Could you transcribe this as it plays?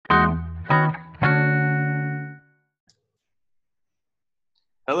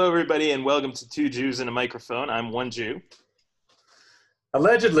Hello, everybody, and welcome to Two Jews and a Microphone. I'm one Jew.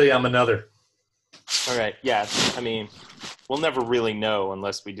 Allegedly, I'm another. All right, yeah, I mean, we'll never really know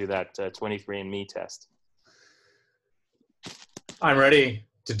unless we do that 23andMe test. I'm ready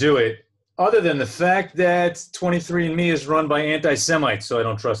to do it, other than the fact that 23andMe is run by anti-Semites, so I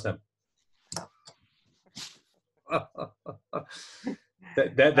don't trust them.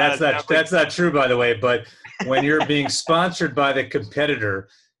 That's not true, by the way, but when you're being sponsored by the competitor,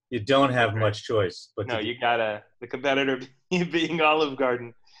 you don't have much choice. But no, you gotta, the competitor being Olive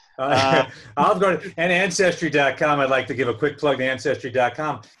Garden. Olive Garden and Ancestry.com. I'd like to give a quick plug to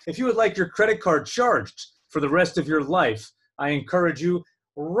Ancestry.com. If you would like your credit card charged for the rest of your life, I encourage you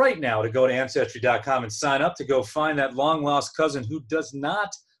right now to go to Ancestry.com and sign up to go find that long-lost cousin who does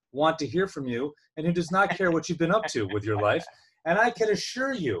not want to hear from you and who does not care what you've been up to with your life. And I can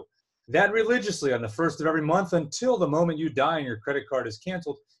assure you that religiously on the first of every month until the moment you die and your credit card is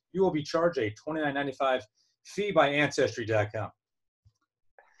canceled, you will be charged a $29.95 fee by Ancestry.com.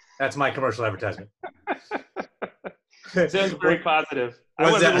 That's my commercial advertisement. Sounds very positive.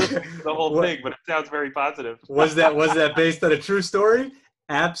 I wasn't listening to the whole thing, but it sounds very positive. Was that based on a true story?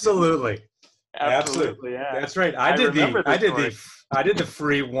 Absolutely. Absolutely, yeah. That's right. I did the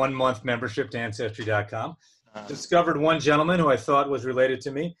free 1 month membership to Ancestry.com. Discovered one gentleman who I thought was related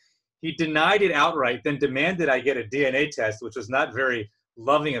to me. He denied it outright, then demanded I get a DNA test, which was not very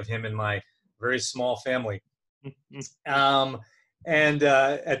loving of him in my very small family. And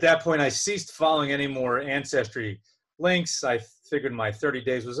at that point, I ceased following any more Ancestry links. I figured my 30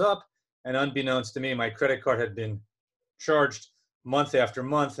 days was up, and unbeknownst to me, my credit card had been charged month after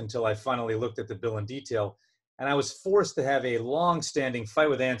month until I finally looked at the bill in detail. And I was forced to have a long-standing fight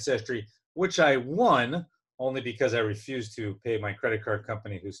with Ancestry, which I won only because I refused to pay my credit card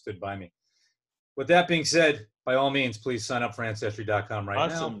company who stood by me. With that being said, by all means, please sign up for Ancestry.com right now.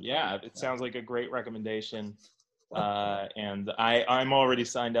 Awesome. Yeah, it sounds like a great recommendation. And I'm already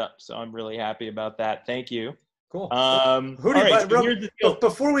signed up, so I'm really happy about that. Thank you. Cool.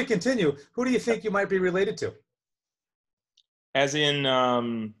 Before we continue, who do you think you might be related to? As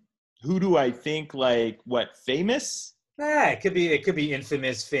in, who do I think, like, what, famous? It could be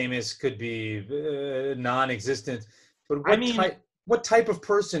infamous, famous, could be non-existent. But what type of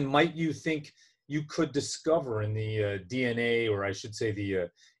person might you think you could discover in the DNA, or I should say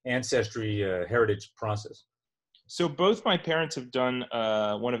the ancestry heritage process? So both my parents have done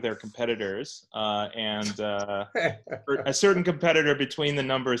one of their competitors, and a certain competitor between the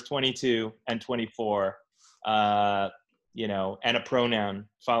numbers 22 and 24, and a pronoun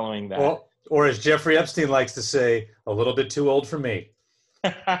following that. Or as Jeffrey Epstein likes to say, a little bit too old for me.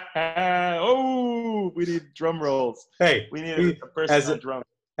 Oh, we need drum rolls. Hey, we need a person on drum.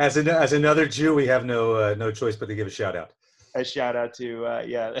 As another Jew, we have no choice but to give a shout out. A shout out to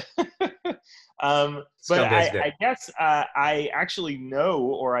but I guess I actually know,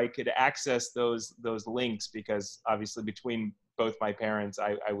 or I could access those links because obviously between both my parents,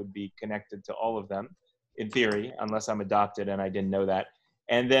 I would be connected to all of them in theory, unless I'm adopted and I didn't know that.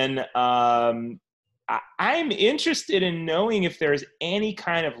 And then I'm interested in knowing if there's any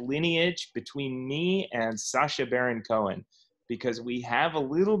kind of lineage between me and Sacha Baron Cohen, because we have a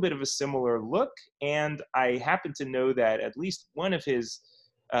little bit of a similar look, and I happen to know that at least one of his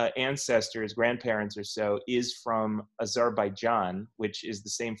ancestors, grandparents or so, is from Azerbaijan, which is the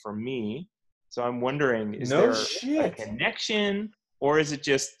same for me. So I'm wondering, is there a connection, or is it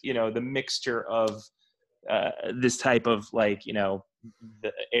just, the mixture of this type of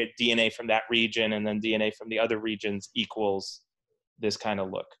the DNA from that region and then DNA from the other regions equals this kind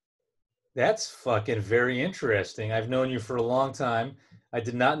of look? That's fucking very interesting. I've known you for a long time. I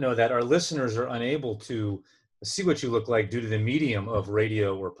did not know that. Our listeners are unable to see what you look like due to the medium of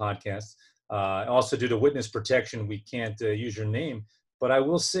radio or podcasts. Also, due to witness protection, we can't use your name. But I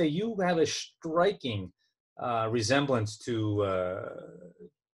will say you have a striking resemblance to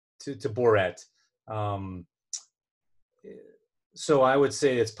Borat. So I would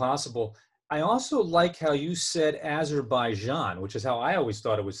say it's possible. I also like how you said Azerbaijan, which is how I always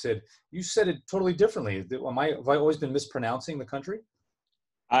thought it was said. You said it totally differently. Have I always been mispronouncing the country?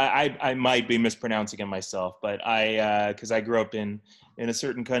 I might be mispronouncing it myself, but because I grew up in a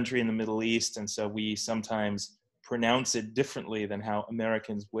certain country in the Middle East, and so we sometimes pronounce it differently than how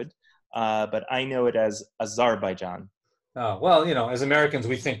Americans would. But I know it as Azerbaijan. Oh, well, as Americans,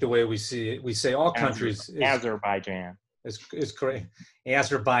 we think the way we see it. We say all countries. Azerbaijan. Is correct.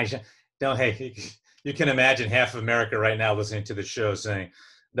 Azerbaijan. No, hey, you can imagine half of America right now listening to the show saying,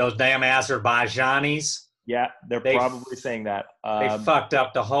 those damn Azerbaijanis. Yeah, they're probably saying that. They fucked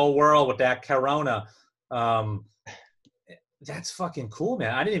up the whole world with that corona. That's fucking cool,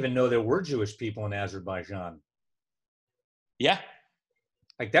 man. I didn't even know there were Jewish people in Azerbaijan. Yeah.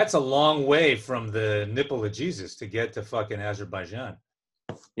 Like, that's a long way from the nipple of Jesus to get to fucking Azerbaijan.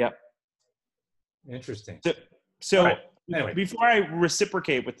 Yep. Interesting. So right. Anyway, before I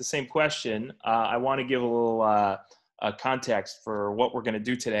reciprocate with the same question, I want to give a little context for what we're going to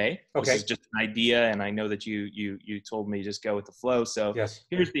do today. Okay. This is just an idea, and I know that you told me just go with the flow. So yes.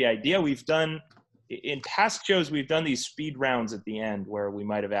 Here's the idea. We've done, in past shows, we've done these speed rounds at the end where we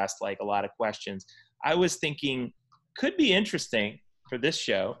might have asked like a lot of questions. I was thinking could be interesting for this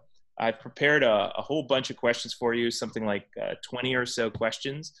show. I've prepared a whole bunch of questions for you, something like 20 or so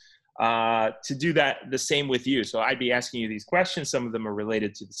questions. To do that the same with you. So I'd be asking you these questions. Some of them are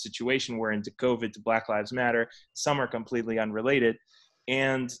related to the situation we're in, to COVID, to Black Lives Matter. Some are completely unrelated.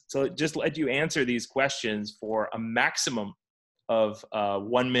 And to just let you answer these questions for a maximum of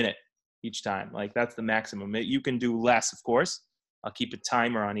 1 minute each time. Like, that's the maximum. You can do less, of course. I'll keep a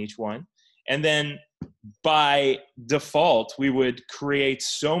timer on each one. And then by default, we would create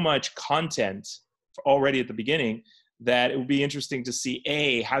so much content already at the beginning that it would be interesting to see,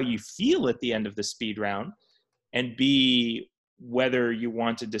 A, how you feel at the end of the speed round, and B, whether you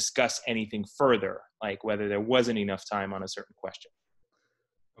want to discuss anything further, like whether there wasn't enough time on a certain question.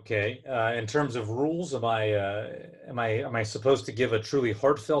 Okay. In terms of rules, am I supposed to give a truly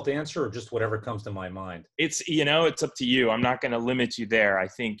heartfelt answer, or just whatever comes to my mind? It's, it's up to you. I'm not going to limit you there. I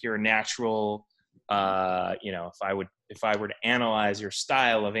think your natural, if I were to analyze your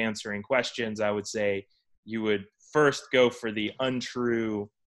style of answering questions, I would say you would first go for the untrue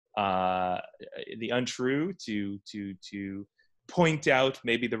to point out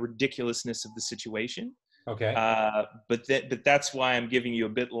maybe the ridiculousness of the situation. Okay. But that's why I'm giving you a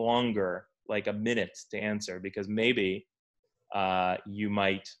bit longer, like a minute to answer, because maybe you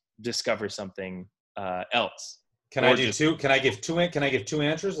might discover something else. Can I do two? Can I give two? Can I give two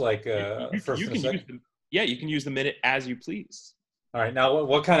answers? Like first and a second? You can use the minute as you please. All right. Now,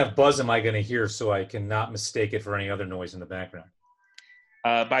 what kind of buzz am I going to hear so I cannot mistake it for any other noise in the background?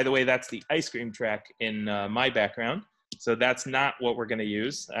 By the way, that's the ice cream track in my background. So that's not what we're going to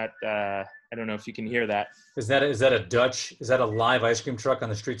use. I don't know if you can hear that. Is that a live ice cream truck on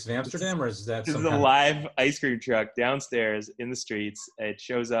the streets of Amsterdam, or is that this is a live ice cream truck downstairs in the streets? It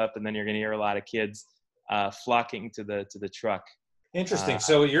shows up, and then you're going to hear a lot of kids flocking to the truck. Interesting.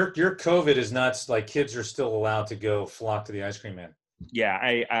 So your COVID is not like kids are still allowed to go flock to the ice cream man.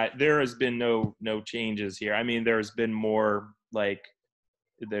 Yeah, there has been no changes here. I mean, there's been more like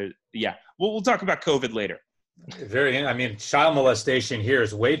there. Yeah, we'll talk about COVID later. Child molestation here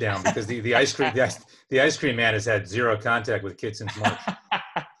is way down because the ice cream man has had zero contact with kids since March.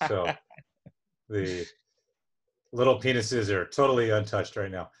 So the little penises are totally untouched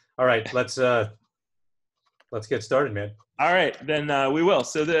right now. All right, let's get started, man. All right, then we will.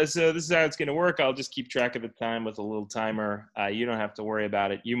 So this is how it's going to work. I'll just keep track of the time with a little timer. You don't have to worry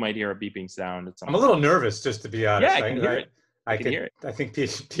about it. You might hear a beeping sound. I'm a little nervous, just to be honest. Yeah, I can hear it. I think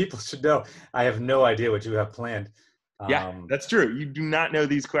people should know. I have no idea what you have planned. Yeah, that's true. You do not know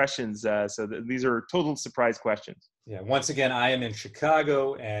these questions, so these are total surprise questions. Yeah. Once again, I am in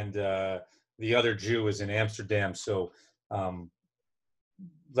Chicago, and the other Jew is in Amsterdam. So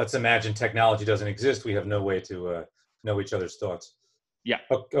let's imagine technology doesn't exist. We have no way to know each other's thoughts. Yeah.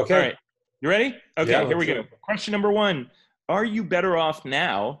 Okay. All right. You ready? Okay. Yeah, here we go. Question number 1: are you better off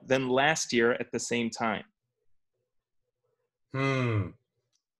now than last year at the same time?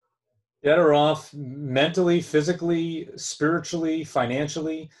 Better off mentally, physically, spiritually,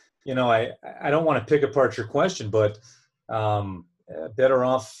 financially. I don't want to pick apart your question, but better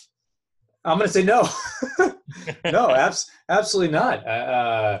off. I'm going to say no. No, absolutely not.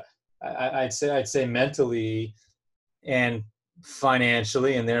 I'd say mentally and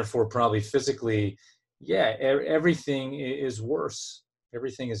financially, and therefore probably physically. Yeah, everything is worse.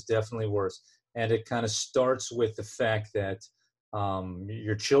 Everything is definitely worse, and it kind of starts with the fact that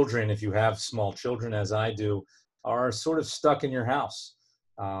your children, if you have small children, as I do, are sort of stuck in your house.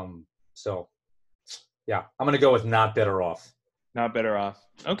 So, yeah, I'm going to go with not better off. Not better off.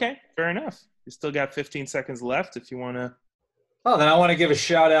 Okay, fair enough. You still got 15 seconds left if you want to. Oh, then I want to give a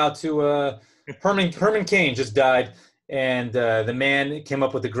shout out to Herman Cain just died. And the man came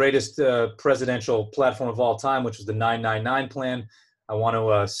up with the greatest presidential platform of all time, which was the 999 plan. I want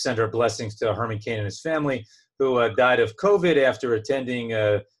to send our blessings to Herman Cain and his family, who died of COVID after attending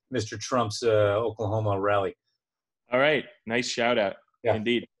Mr. Trump's Oklahoma rally. All right. Nice shout out. Yeah.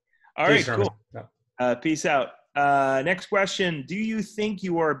 Indeed. All Peace, right, Herman. cool. Yeah. Peace out. Next question. Do you think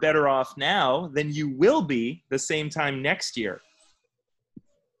you are better off now than you will be the same time next year?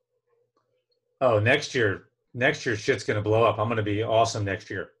 Oh, next year. Next year, shit's going to blow up. I'm going to be awesome next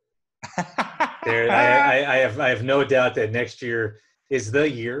year. I have no doubt that next year is the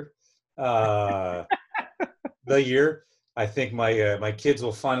year. The year. I think my kids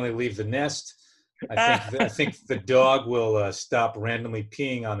will finally leave the nest. I think the dog will stop randomly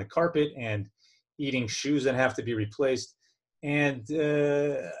peeing on the carpet and eating shoes that have to be replaced. And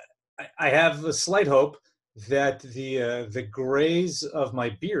I have a slight hope that the grays of my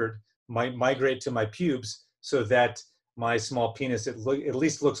beard might migrate to my pubes, so that my small penis at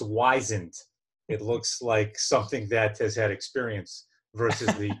least looks wizened. It looks like something that has had experience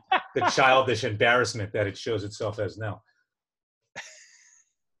versus the childish embarrassment that it shows itself as now.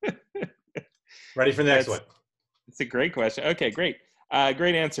 Ready for the next one? It's a great question. Okay, great.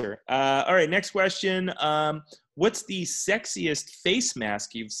 Great answer. All right, next question. What's the sexiest face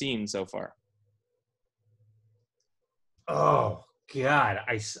mask you've seen so far? Oh, God.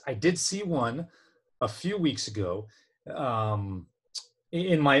 I did see one a few weeks ago.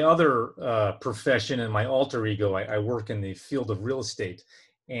 In my other profession and my alter ego, I work in the field of real estate.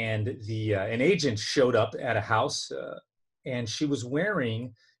 And an agent showed up at a house, and she was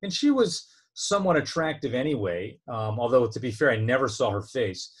wearing, and she was somewhat attractive anyway, although to be fair, I never saw her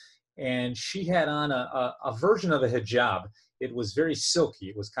face. And she had on a version of a hijab. It was very silky.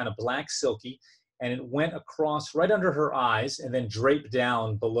 It was kind of black silky, and it went across right under her eyes and then draped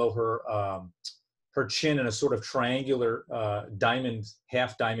down below her chin in a sort of triangular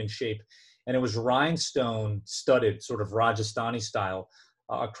half diamond shape. And it was rhinestone studded, sort of Rajasthani style,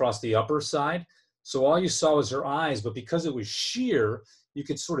 across the upper side. So all you saw was her eyes, but because it was sheer, you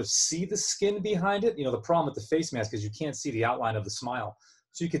could sort of see the skin behind it. You know, the problem with the face mask is you can't see the outline of the smile.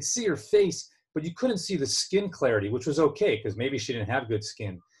 So you could see her face, but you couldn't see the skin clarity, which was okay, because maybe she didn't have good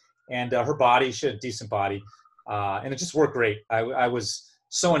skin. And her body, she had a decent body. And it just worked great. I was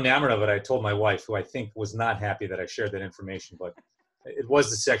so enamored of it, I told my wife, who I think was not happy that I shared that information, but it was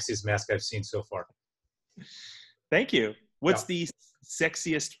the sexiest mask I've seen so far. Thank you. What's the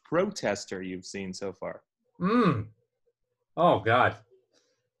sexiest protester you've seen so far? Oh, God.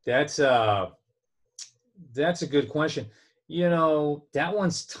 That's a good question. You know, that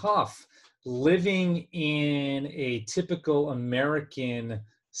one's tough. Living in a typical American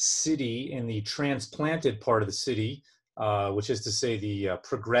city, in the transplanted part of the city, which is to say the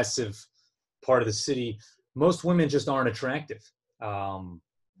progressive part of the city, most women just aren't attractive.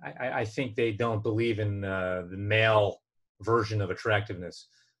 I think they don't believe in the male version of attractiveness.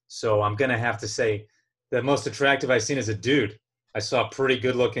 So I'm going to have to say the most attractive I've seen is a dude. I saw a pretty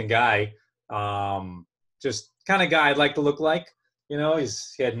good looking guy, just kind of guy I'd like to look like. You know, he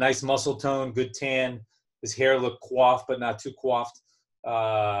had nice muscle tone, good tan. His hair looked coiffed, but not too coiffed.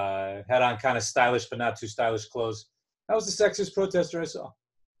 Had on kind of stylish, but not too stylish clothes. That was the sexiest protester I saw.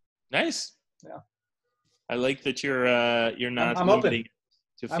 Nice. Yeah. I like that you're not I'm open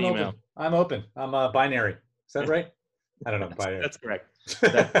to female. I'm open. I'm binary. Is that right? I don't know. Binary. That's correct.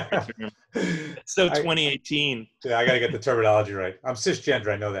 That's so 2018. Yeah, I got to get the terminology right. I'm cisgender.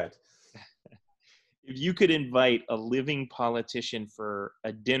 I know that. If you could invite a living politician for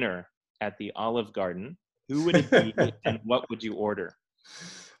a dinner at the Olive Garden, who would it be and what would you order?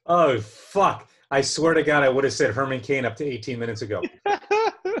 Oh, fuck. I swear to God, I would have said Herman Cain up to 18 minutes ago.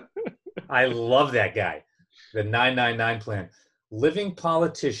 I love that guy. The 999 plan. Living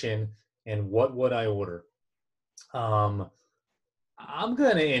politician, and what would I order? I'm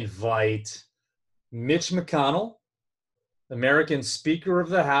going to invite Mitch McConnell, American Speaker of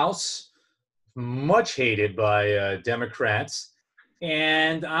the House, much hated by Democrats,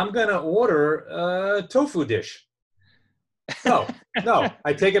 and I'm going to order a tofu dish. No,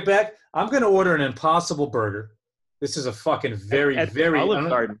 I take it back. I'm going to order an Impossible Burger. This is a fucking very Olive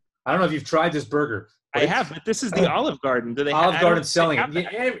Garden. I don't know if you've tried this burger. I have, but this is the Olive Garden. Do they Olive Garden selling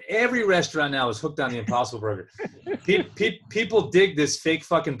it? Every restaurant now is hooked on the Impossible Burger. People dig this fake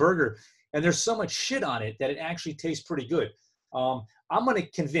fucking burger, and there's so much shit on it that it actually tastes pretty good. I'm going to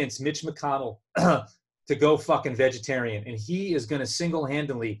convince Mitch McConnell to go fucking vegetarian, and he is going to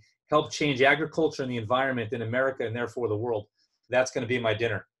single-handedly help change agriculture and the environment in America and therefore the world. That's going to be my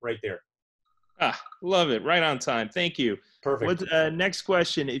dinner right there. Love it. Right on time. Thank you. Perfect. Next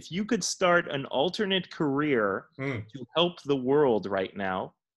question. If you could start an alternate career to help the world right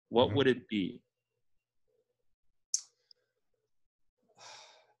now, what would it be?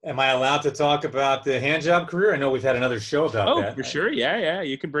 Am I allowed to talk about the hand job career? I know we've had another show about that. Oh, for sure. Yeah.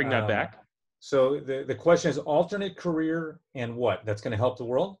 You can bring that back. So the question is alternate career and what? That's going to help the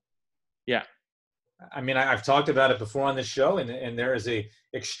world? Yeah. I mean, I've talked about it before on this show, and there is a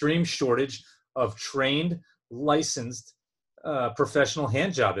extreme shortage of trained, licensed professional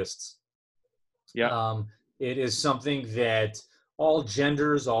hand jobists. Yeah. It is something that all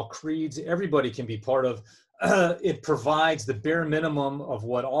genders, all creeds, everybody can be part of. It provides the bare minimum of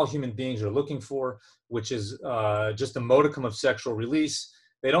what all human beings are looking for, which is just a modicum of sexual release.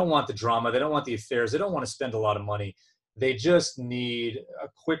 They don't want the drama. They don't want the affairs. They don't want to spend a lot of money. They just need a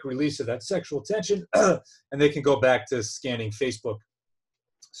quick release of that sexual tension, and they can go back to scanning Facebook.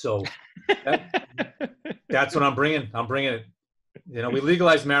 So that's what I'm bringing. I'm bringing it. You know, we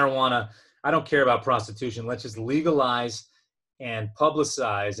legalize marijuana. I don't care about prostitution. Let's just legalize and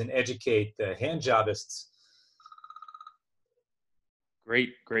publicize and educate the hand jobists.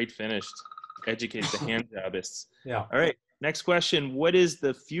 Great finished. Educate the hand jobists. Yeah. All right. Next question. What is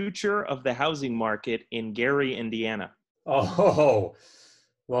the future of the housing market in Gary, Indiana? Oh,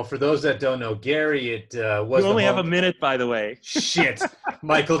 well, for those that don't know, Gary, it was. You only have a minute, by the way. Shit.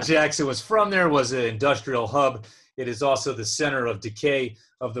 Michael Jackson was from there, was an industrial hub. It is also the center of decay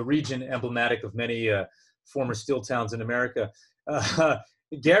of the region, emblematic of many former steel towns in America.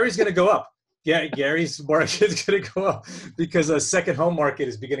 Gary's going to go up. Gary's market is going to go up because a second home market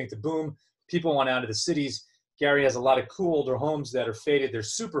is beginning to boom. People want out of the cities. Gary has a lot of cool older homes that are faded. They're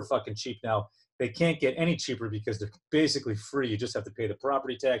super fucking cheap now. They can't get any cheaper because they're basically free. You just have to pay the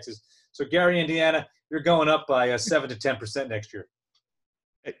property taxes. So Gary, Indiana, you're going up by 7 to 10% next year.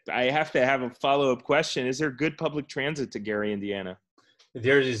 I have to have a follow-up question. Is there good public transit to Gary, Indiana?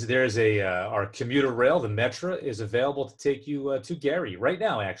 There's our commuter rail, the Metra, is available to take you to Gary right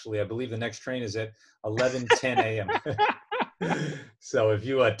now. Actually, I believe the next train is at 11:10 a.m. So if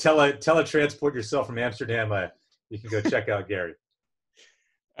you teletransport yourself from Amsterdam, you can go check out Gary.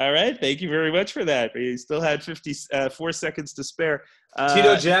 All right, thank you very much for that. You still had 4 seconds to spare.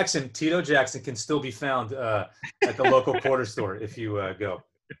 Tito Jackson can still be found at the local quarter store if you go.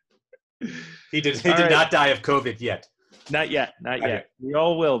 He did not die of COVID yet. Not yet. We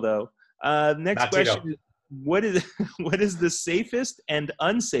all will, though. Next question: What is the safest and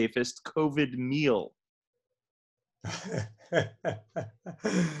unsafest COVID meal?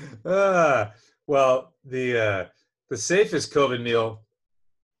 Well, the safest COVID meal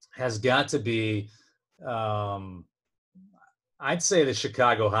has got to be, I'd say, the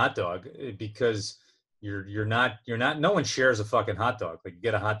Chicago hot dog, because you're not. No one shares a fucking hot dog. Like, you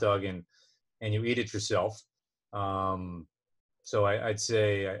get a hot dog and you eat it yourself. So I'd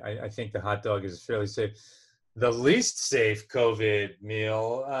say I think the hot dog is fairly safe. The least safe COVID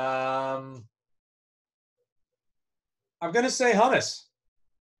meal, I'm going to say hummus.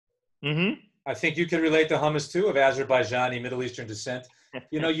 Mm-hmm. I think you can relate to hummus too, of Azerbaijani, Middle Eastern descent.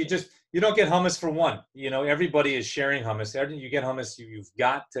 You know, you don't get hummus for one. You know, everybody is sharing hummus. You get hummus, you've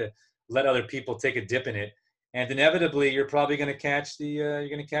got to let other people take a dip in it, and inevitably you're probably going to catch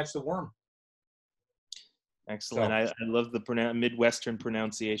the worm. Excellent. So, I love the Midwestern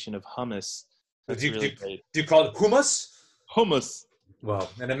pronunciation of hummus. Do you call it hummus? Hummus. Well,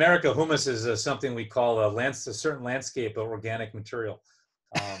 in America, hummus is something we call a certain landscape of organic material.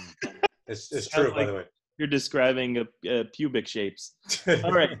 It's true, like, by the way. You're describing pubic shapes.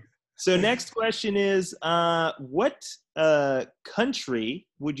 All right. So next question is, what country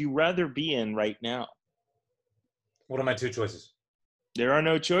would you rather be in right now? What are my two choices? There are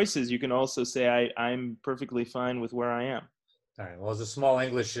no choices. You can also say I'm perfectly fine with where I am. All right. Well, as a small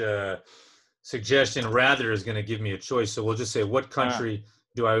English suggestion, rather is going to give me a choice. So we'll just say, what country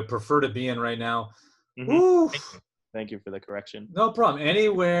do I prefer to be in right now? Mm-hmm. Thank you for the correction. No problem.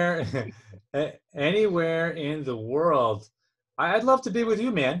 Anywhere in the world. I'd love to be with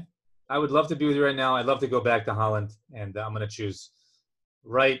you, man. I would love to be with you right now. I'd love to go back to Holland, and I'm going to choose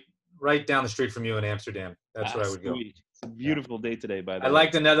right down the street from you in Amsterdam. That's where I would go. It's a beautiful day today, by the way. I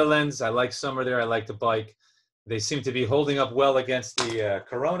like the Netherlands. I like summer there. I like the bike. They seem to be holding up well against the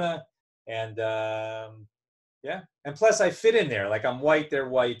corona. And, and plus I fit in there. Like, I'm white, they're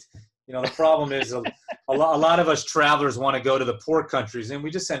white. You know, the problem is a lot of us travelers want to go to the poor countries, and we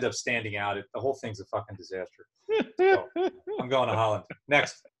just end up standing out. The whole thing's a fucking disaster. So, I'm going to Holland.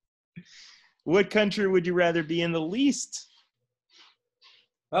 Next. What country would you rather be in the least?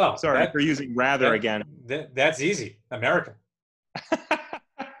 Oh, sorry for using rather again. That's easy. America.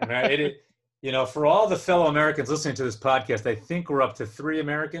 You know, for all the fellow Americans listening to this podcast, I think we're up to 3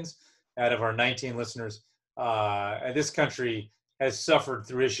 Americans out of our 19 listeners. And this country has suffered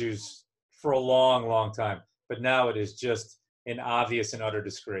through issues for a long, long time. But now it is just an obvious and utter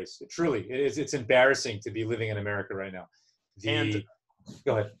disgrace. Truly, it's embarrassing to be living in America right now.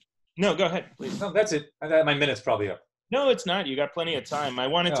 Go ahead. No, go ahead, please. No, that's it. My minute's probably up. No, it's not. You got plenty of time. I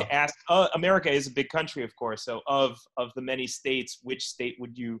wanted to ask, America is a big country, of course. So of the many states, which state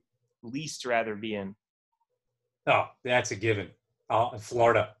would you least rather be in? Oh, that's a given.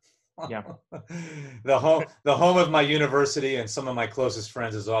 Florida. Yeah. The home of my university and some of my closest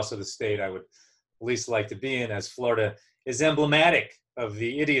friends is also the state I would least like to be in, as Florida is emblematic of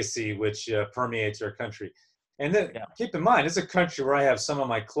the idiocy which permeates our country. And then Yeah. keep in mind, it's a country where I have some of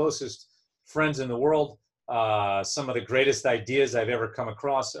my closest friends in the world. Some of the greatest ideas I've ever come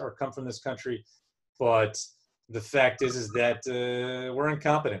across or come from this country. But the fact is that we're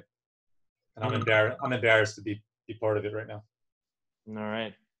incompetent, and I'm embarrassed. I'm embarrassed to be part of it right now. All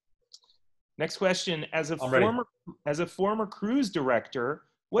right. Next question: I'm ready. As a former cruise director,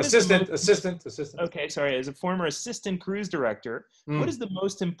 Assistant. Okay, sorry. As a former assistant cruise director, what is the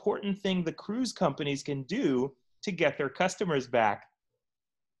most important thing the cruise companies can do to get their customers back?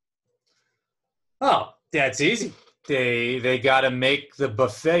 Oh, that's easy. They got to make the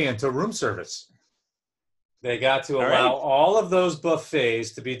buffet into room service. They got to allow all of those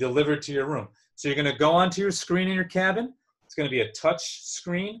buffets to be delivered to your room. So you're going to go onto your screen in your cabin. It's going to be a touch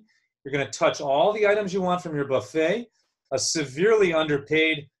screen. You're going to touch all the items you want from your buffet. A severely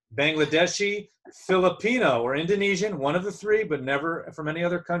underpaid Bangladeshi, Filipino, or Indonesian, one of the three, but never from any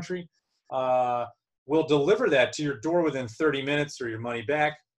other country, will deliver that to your door within 30 minutes or your money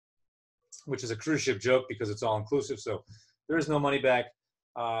back, which is a cruise ship joke because it's all inclusive. So there is no money back.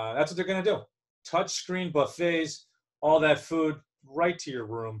 That's what they're going to do. Touch screen buffets, all that food right to your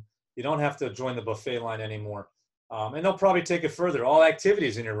room. You don't have to join the buffet line anymore. And they'll probably take it further. All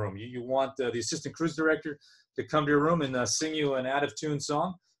activities in your room. You want the assistant cruise director to come to your room and sing you an out-of-tune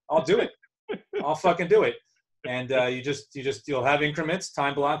song? I'll do it. I'll fucking do it. And you'll have increments,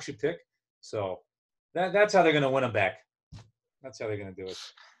 time blocks you pick. So that's how they're going to win them back. That's how they're going to do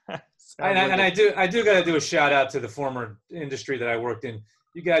it. And I do got to do a shout out to the former industry that I worked in.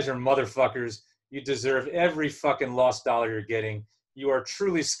 You guys are motherfuckers. You deserve every fucking lost dollar you're getting. You are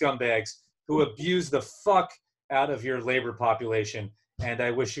truly scumbags who abuse the fuck out of your labor population, and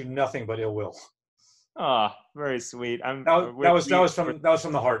I wish you nothing but ill will. Ah, very sweet. That was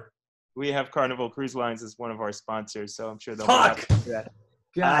from the heart. We have Carnival Cruise Lines as one of our sponsors, so I'm sure they'll fuck. That.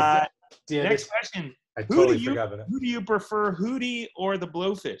 God damn next it. question. I totally forgot about it. Who do you prefer, Hootie or the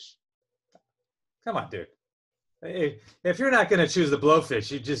Blowfish? Come on, dude. If you're not going to choose the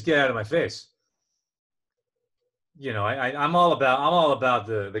Blowfish, you just get out of my face. You know, I'm all about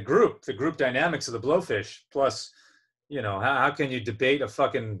the group dynamics of the Blowfish. Plus, you know, how can you debate a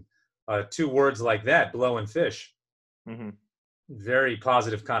fucking 2 words like that, blow and fish? Mm-hmm. Very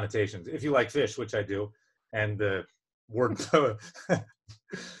positive connotations. If you like fish, which I do, and the word blow,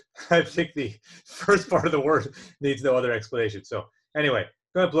 I think the first part of the word needs no other explanation. So anyway,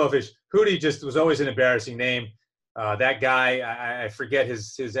 go ahead, Blowfish. Hootie just was always an embarrassing name. That guy, I forget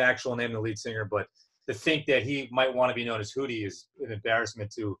his actual name, the lead singer, but to think that he might want to be known as Hootie is an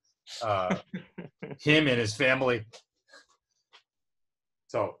embarrassment to him and his family.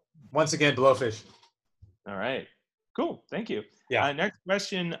 So once again, Blowfish. All right. Cool. Thank you. Yeah. Next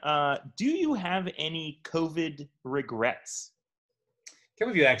question. Do you have any COVID regrets? I can't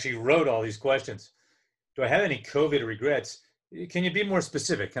believe you actually wrote all these questions. Do I have any COVID regrets? Can you be more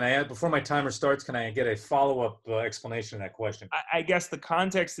specific? Can I add, before my timer starts, can I get a follow-up explanation of that question? I guess the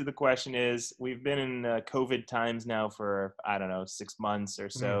context of the question is we've been in COVID times now for, 6 months or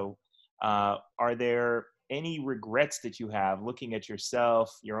so. Are there any regrets that you have looking at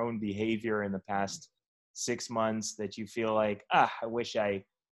yourself, your own behavior in the past 6 months that you feel like, I wish I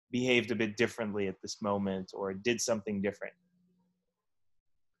behaved a bit differently at this moment or did something different?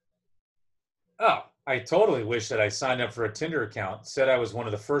 Oh, I totally wish that I signed up for a Tinder account, said I was one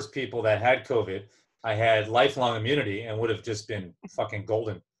of the first people that had COVID. I had lifelong immunity and would have just been fucking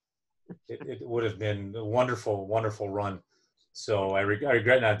golden. It would have been a wonderful, wonderful run. So I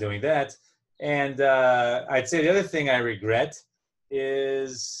regret not doing that. And I'd say the other thing I regret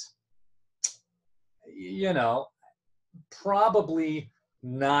is, you know, probably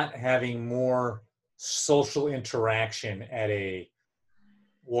not having more social interaction at a,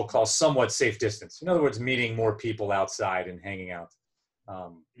 we'll call somewhat safe distance. In other words, meeting more people outside and hanging out.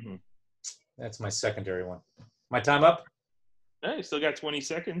 That's my secondary one. My time up? No, you still got 20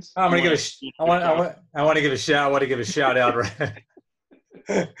 seconds. I'm gonna give I want to give a shout out. Right?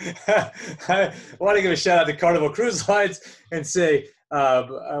 I want to give a shout out to Carnival Cruise Lines and say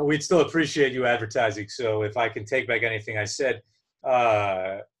we'd still appreciate you advertising. So if I can take back anything I said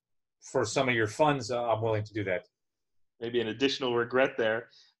for some of your funds, I'm willing to do that. Maybe an additional regret there.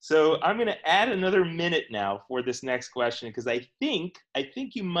 So I'm going to add another minute now for this next question because I think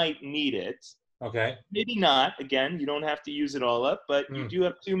you might need it. Okay. Maybe not. Again, you don't have to use it all up, but you do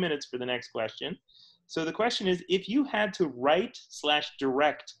have 2 minutes for the next question. So the question is, if you had to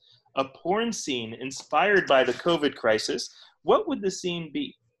write/direct a porn scene inspired by the COVID crisis, what would the scene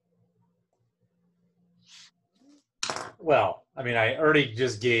be? Well, I mean, I already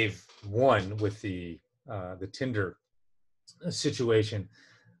just gave one with the Tinder situation.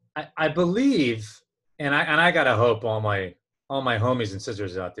 I believe, and I gotta hope all my homies and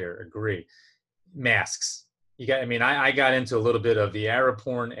sisters out there agree. Masks. You got. I mean, I got into a little bit of the Arab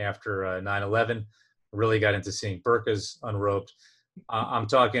porn after 9/11. Really got into seeing burqas unroped. I'm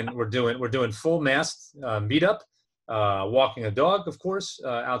talking. We're doing full masked meetup. Walking a dog, of course,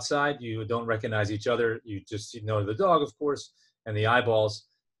 outside. You don't recognize each other. You just know the dog, of course, and the eyeballs,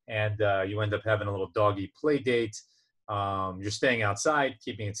 and you end up having a little doggy play date. You're staying outside,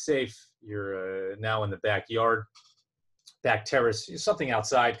 keeping it safe. You're now in the backyard, back terrace, something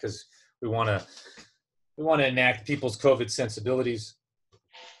outside because we want to enact people's COVID sensibilities.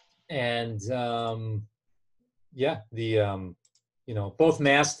 And yeah, both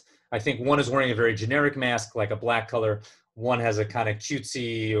masked. I think one is wearing a very generic mask, like a black color. One has a kind of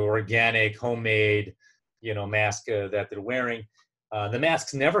cutesy, organic, homemade, mask that they're wearing. The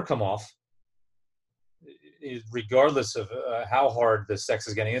masks never come off, regardless of how hard the sex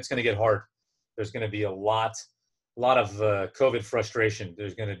is getting. It's going to get hard. There's going to be a lot of COVID frustration.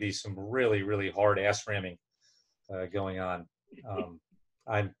 There's going to be some really, really hard ass ramming going on.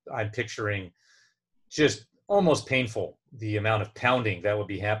 I'm picturing just almost painful the amount of pounding that would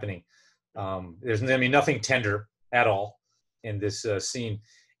be happening. There's nothing tender at all in this scene.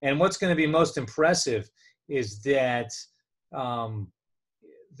 And what's going to be most impressive is that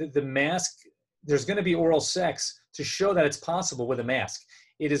the mask, there's going to be oral sex to show that it's possible with a mask.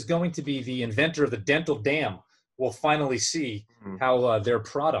 It is going to be the inventor of the dental dam will finally see how their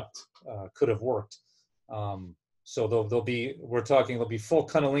product could have worked. So there'll be full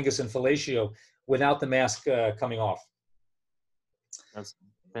cunnilingus and fellatio without the mask coming off. That's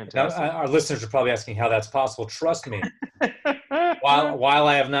fantastic. Now, our listeners are probably asking how that's possible. Trust me. While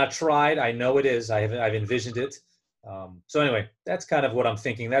I have not tried, I know it is. I've envisioned it. So anyway, that's kind of what I'm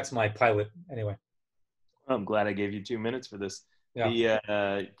thinking. That's my pilot. Anyway, I'm glad I gave you 2 minutes for this.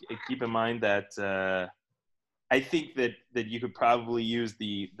 Yeah. Keep in mind that I think that you could probably use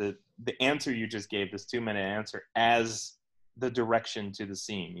the answer you just gave, this 2-minute answer, as the direction to the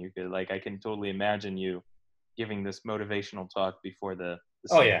scene. You could, I can totally imagine you giving this motivational talk before the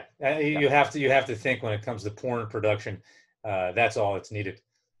scene. Oh yeah, you have to think when it comes to porn production. That's all it's needed.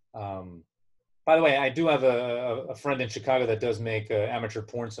 By the way, I do have a friend in Chicago that does make amateur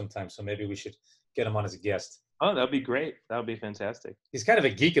porn sometimes, so maybe we should get him on as a guest. Oh, that'd be great. That would be fantastic. He's kind of a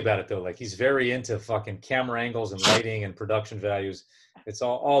geek about it though. Like he's very into fucking camera angles and lighting and production values. It's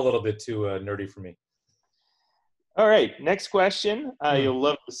all a little bit too nerdy for me. All right, next question. You'll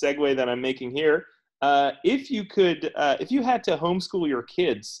love the segue that I'm making here. If you had to homeschool your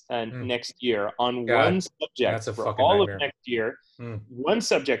kids next year on one subject for all of next year, one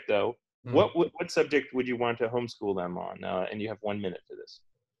subject though, what subject would you want to homeschool them on? And you have 1 minute for this.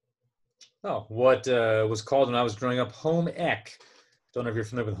 Oh, what was called when I was growing up home ec. Don't know if you're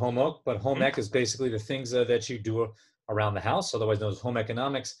familiar with home ec, but home ec is basically the things that you do around the house, otherwise known as home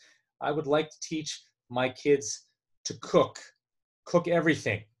economics. I would like to teach my kids to cook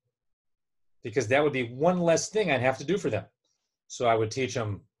everything, because that would be one less thing I'd have to do for them. So I would teach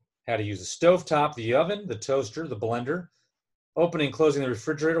them how to use the stovetop, the oven, the toaster, the blender, opening and closing the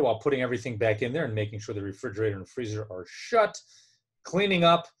refrigerator while putting everything back in there and making sure the refrigerator and freezer are shut, cleaning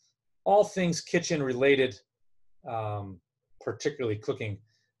up, all things kitchen related, particularly cooking.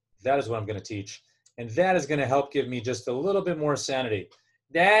 That is what I'm going to teach. And that is going to help give me just a little bit more sanity.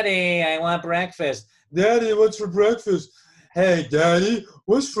 Daddy, I want breakfast. Daddy, what's for breakfast? Hey, Daddy,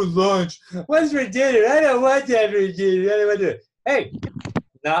 what's for lunch? What's for dinner? I don't want that for dinner. I don't want that. Hey,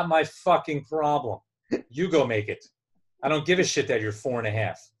 not my fucking problem. You go make it. I don't give a shit that you're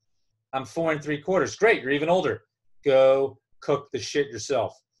 4.5. I'm 4 3/4. Great, you're even older. Go cook the shit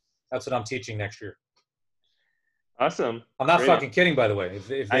yourself. That's what I'm teaching next year. Awesome. I'm not fucking kidding, by the way. If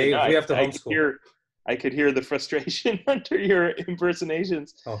we have to homeschool. I could hear the frustration under your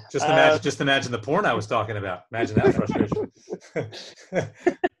impersonations. Oh, just imagine the porn I was talking about. Imagine that frustration.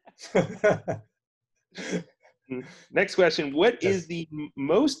 Next question. What is the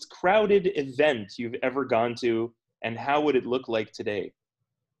most crowded event you've ever gone to, and how would it look like today?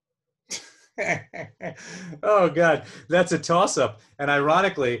 Oh, God. That's a toss-up. And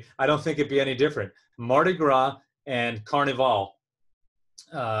ironically, I don't think it'd be any different. Mardi Gras and Carnival.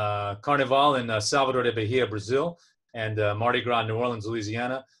 Carnival in Salvador de Bahia, Brazil, and Mardi Gras in New Orleans,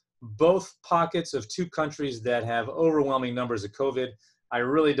 Louisiana. Both pockets of two countries that have overwhelming numbers of COVID. I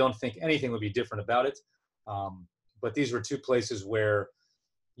really don't think anything would be different about it. But these were two places where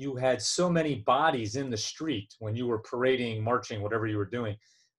you had so many bodies in the street when you were parading, marching, whatever you were doing,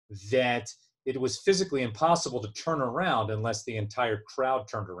 that it was physically impossible to turn around unless the entire crowd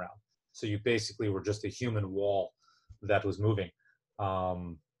turned around. So you basically were just a human wall that was moving.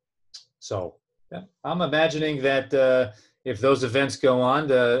 So yeah, I'm imagining that if those events go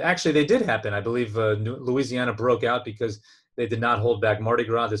on, actually they did happen. I believe Louisiana broke out because they did not hold back Mardi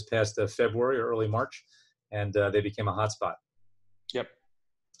Gras this past February or early March, and they became a hotspot. Yep.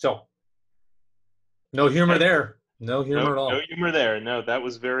 So no humor there. No humor at all. No humor there. No, that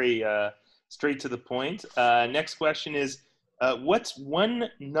was very straight to the point. Next question is, what's one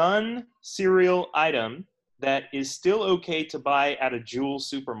non-cereal item that is still okay to buy at a Jewel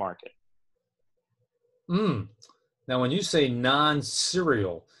supermarket? Now, when you say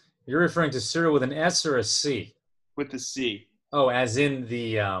non-cereal, you're referring to cereal with an S or a C? With the C. Oh, as in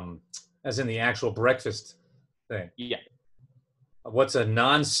the actual breakfast thing. Yeah. What's a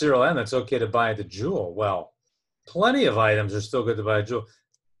non-cereal item that's okay to buy at the Jewel? Well, plenty of items are still good to buy at Jewel.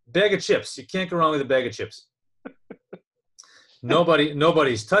 Bag of chips. You can't go wrong with a bag of chips.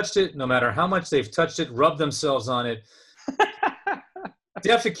 Nobody's touched it, no matter how much they've touched it, rubbed themselves on it,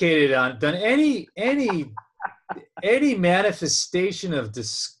 defecated on, done any manifestation of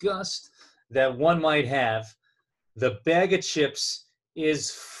disgust that one might have. The bag of chips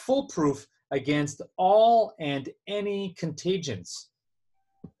is foolproof against all and any contagions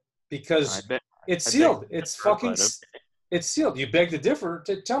because it's sealed. It's fucking. It's sealed. You beg to differ.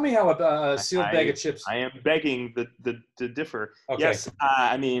 Tell me how a sealed bag of chips. I am begging to differ. Okay. Yes,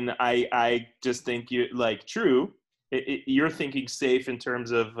 I mean, I just think true. You're thinking safe in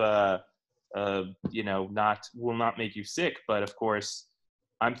terms of will not make you sick. But of course,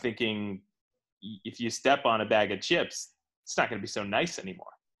 I'm thinking if you step on a bag of chips, it's not going to be so nice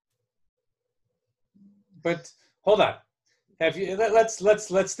anymore. But hold on.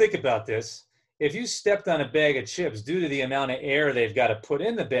 Let's think about this. If you stepped on a bag of chips, due to the amount of air they've got to put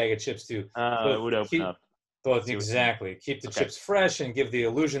in the bag of chips to, it would open up. Both exactly. Keep the chips fresh and give the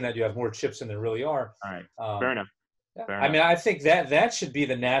illusion that you have more chips than there really are. All right. Fair enough. Yeah. I mean, I think that should be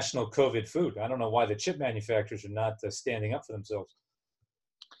the national COVID food. I don't know why the chip manufacturers are not standing up for themselves.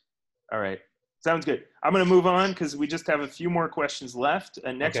 All right. Sounds good. I'm going to move on because we just have a few more questions left.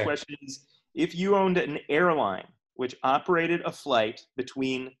 Next question is, if you owned an airline which operated a flight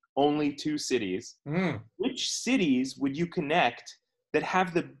between only two cities, which cities would you connect that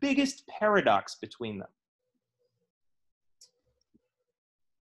have the biggest paradox between them?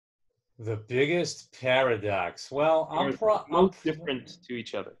 The biggest paradox. Well, most different to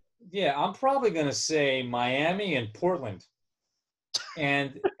each other. Yeah, I'm probably going to say Miami and Portland.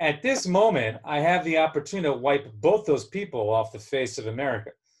 And at this moment, I have the opportunity to wipe both those people off the face of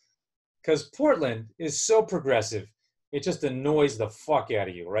America. Because Portland is so progressive, it just annoys the fuck out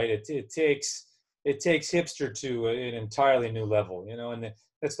of you, right? It takes hipster to an entirely new level, and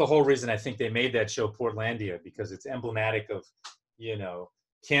that's the whole reason I think they made that show Portlandia, because it's emblematic of,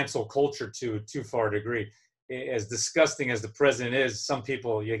 cancel culture to too far a degree. As disgusting as the president is, some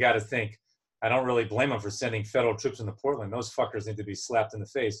people, you got to think, I don't really blame them for sending federal troops into Portland. Those fuckers need to be slapped in the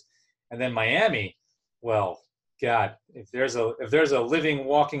face. And then Miami, well, God, if there's a living,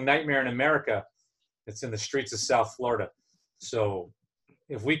 walking nightmare in America, it's in the streets of South Florida. So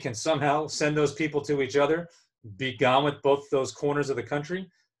if we can somehow send those people to each other, be gone with both those corners of the country,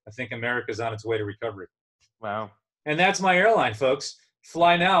 I think America's on its way to recovery. Wow. And that's my airline, folks.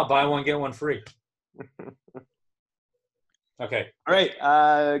 Fly now, buy one, get one free. Okay. All right.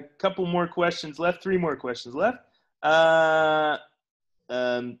 Couple more questions left. 3 more questions left. Has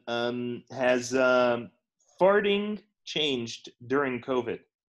farting changed during COVID?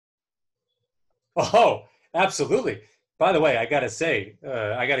 Oh, absolutely. By the way, I got to say,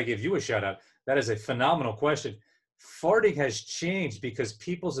 I got to give you a shout out. That is a phenomenal question. Farting has changed because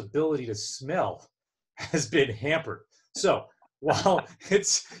people's ability to smell has been hampered. So while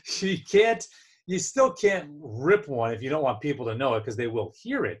you still can't rip one if you don't want people to know it, because they will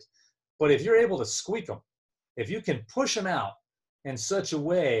hear it. But if you're able to squeak them, if you can push them out in such a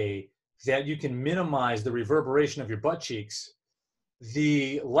way that you can minimize the reverberation of your butt cheeks,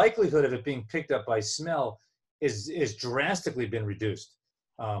 the likelihood of it being picked up by smell is drastically been reduced.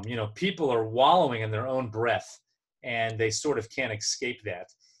 People are wallowing in their own breath, and they sort of can't escape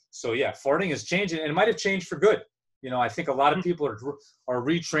that. So yeah, farting is changing, and it might have changed for good. I think a lot of people are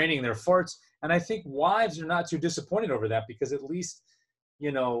retraining their farts, and I think wives are not too disappointed over that, because at least,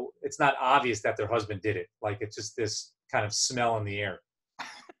 it's not obvious that their husband did it. Like, it's just this kind of smell in the air.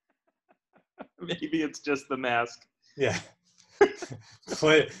 Maybe it's just the mask. Yeah.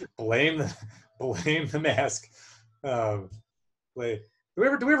 Blame the mask. Do we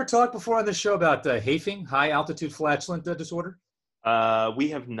ever talk before on this show about HAFing, high altitude flatulent disorder? We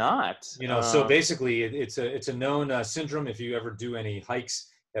have not. So basically, it's a known syndrome. If you ever do any hikes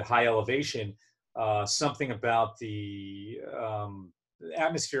at high elevation, something about the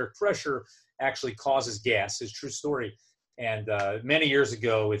atmospheric pressure actually causes gas. It's a true story. And many years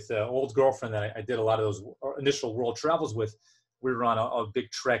ago, with an old girlfriend that I did a lot of those initial world travels with, we were on a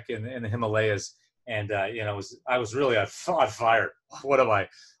big trek in the Himalayas, and I was really on fire. One of my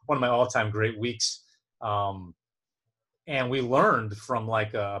all-time great weeks. And we learned from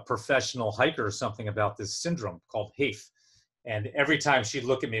like a professional hiker or something about this syndrome called HAIF. And every time she'd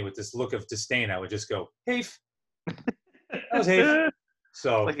look at me with this look of disdain, I would just go, HAIF. That was HAIF.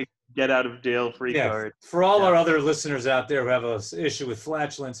 So like a get out of jail free card. For all our other listeners out there who have an issue with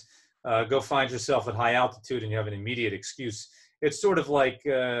flatulence, go find yourself at high altitude and you have an immediate excuse. It's sort of like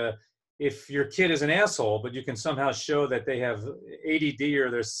if your kid is an asshole, but you can somehow show that they have ADD or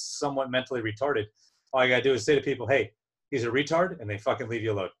they're somewhat mentally retarded. All you gotta do is say to people, hey, he's a retard, and they fucking leave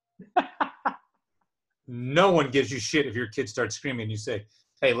you alone. No one gives you shit if your kid starts screaming and you say,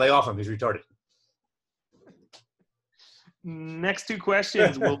 hey, lay off him, he's retarded. Next two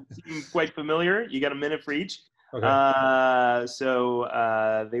questions will seem quite familiar. You got a minute for each. Okay.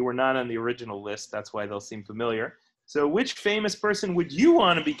 So they were not on the original list. That's why they'll seem familiar. So which famous person would you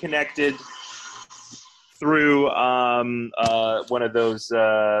want to be connected through one of those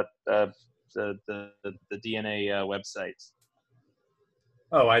the DNA websites?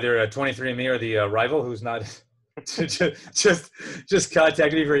 Oh, either 23andMe or the rival who's not just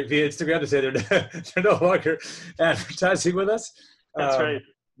contacted me via Instagram to say they're no longer advertising with us. That's right.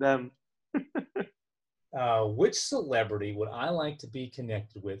 Them. Which celebrity would I like to be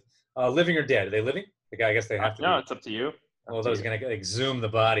connected with? Living or dead? Are they living? I guess they have to. No, it's up to you. Well, those are going to exhume the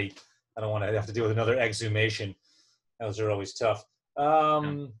body. I don't want to have to deal with another exhumation. Those are always tough.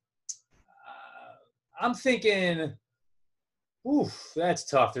 I'm thinking, oof, that's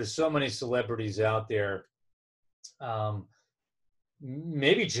tough. There's so many celebrities out there.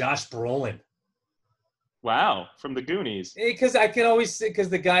 Maybe Josh Brolin. Wow, from the Goonies. Because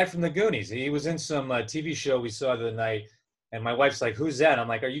the guy from the Goonies, he was in some TV show we saw the other night, and my wife's like, who's that? I'm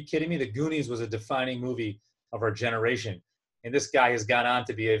like, are you kidding me? The Goonies was a defining movie of our generation. And this guy has gone on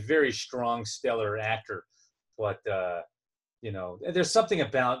to be a very strong, stellar actor. But, there's something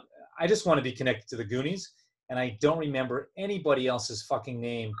about, I just want to be connected to the Goonies, and I don't remember anybody else's fucking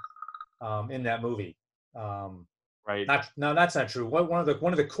name in that movie. Right. No, that's not true. One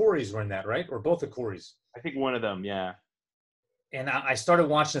of the Coreys were in that, right? Or both the Coreys? I think one of them, yeah. And I started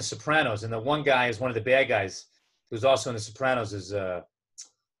watching The Sopranos, and the one guy is one of the bad guys who's also in The Sopranos is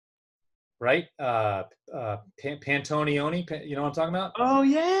right? Pantonioni, you know what I'm talking about? Oh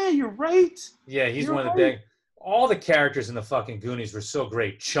yeah, you're right. Yeah, he's one of the big. All the characters in the fucking Goonies were so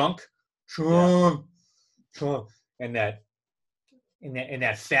great. Chunk, and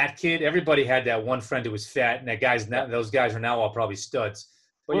that fat kid. Everybody had that one friend who was fat, and those guys are now all probably studs.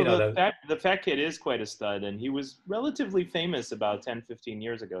 But the fat kid is quite a stud, and he was relatively famous about 10, 15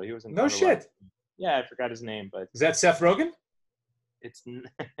 years ago. He was in no shit. Yeah, I forgot his name, but is that Seth Rogen? It's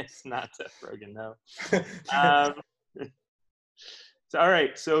not Seth Rogen, no. So, all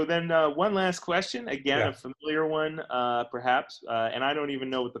right. So then one last question, again, a familiar one, perhaps. And I don't even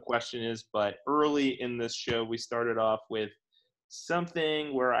know what the question is, but early in this show, we started off with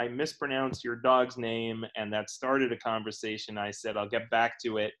something where I mispronounced your dog's name, and that started a conversation. I said, I'll get back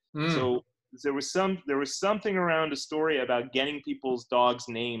to it. So there was something around a story about getting people's dogs'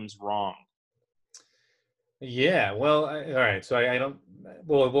 names wrong. Yeah, well, all right. So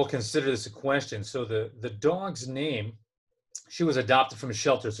we'll consider this a question. So the dog's name, she was adopted from a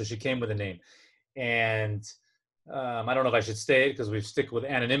shelter, so she came with a name. And I don't know if I should say it because we stick with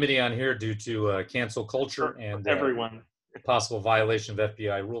anonymity on here due to cancel culture and everyone possible violation of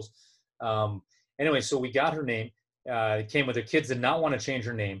FBI rules. Anyway, so we got her name. It came with her kids did not want to change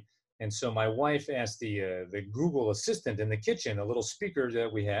her name. And so my wife asked the Google assistant in the kitchen, a little speaker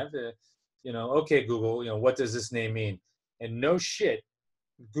that we have, okay, Google, what does this name mean? And no shit,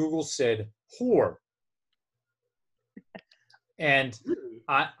 Google said whore. And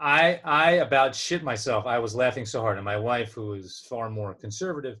I about shit myself. I was laughing so hard. And my wife, who is far more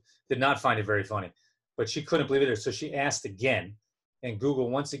conservative, did not find it very funny. But she couldn't believe it. So she asked again. And Google,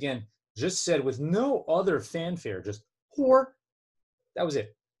 once again, just said with no other fanfare, just whore. That was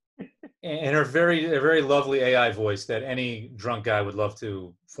it. And her very lovely AI voice that any drunk guy would love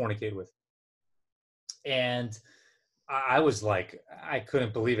to fornicate with. And I was like, I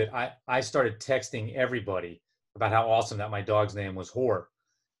couldn't believe it. I started texting everybody about how awesome that my dog's name was whore.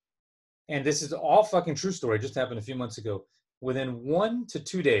 And this is all fucking true story. It just happened a few months ago. Within 1 to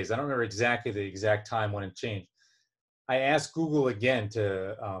 2 days, I don't remember exactly the exact time when it changed, I asked Google again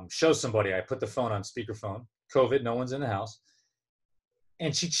to show somebody. I put the phone on speakerphone. COVID, no one's in the house.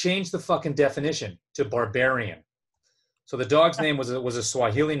 And she changed the fucking definition to barbarian. So the dog's name was a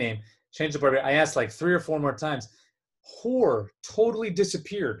Swahili name. Changed to barbarian. I asked like 3 or 4 more times. Whore totally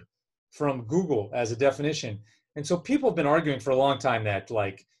disappeared from Google as a definition. And so people have been arguing for a long time that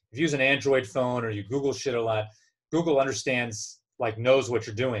like if you use an Android phone or you Google shit a lot, Google understands, like knows what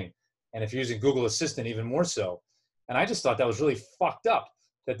you're doing. And if you're using Google Assistant, even more so. And I just thought that was really fucked up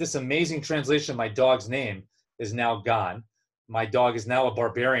that this amazing translation of my dog's name is now gone. My dog is now a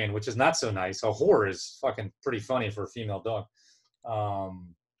barbarian, which is not so nice. A whore is fucking pretty funny for a female dog.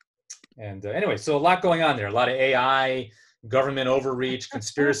 Anyway, so a lot going on there. A lot of AI, government overreach,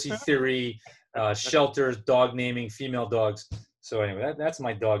 conspiracy theory, shelters, dog naming, female dogs. So anyway, that's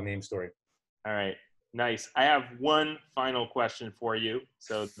my dog name story. All right. Nice. I have one final question for you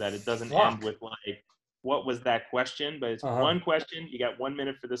so that it doesn't end with like, what was that question? But it's one question. You got 1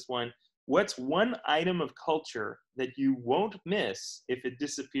 minute for this one. What's one item of culture that you won't miss if it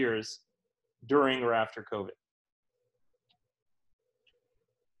disappears during or after COVID?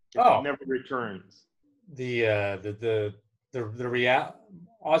 If it never returns. The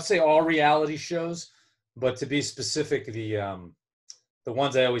I'd say all reality shows, but to be specific, the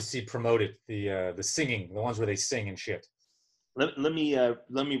ones I always see promoted, the singing, the ones where they sing and shit. Let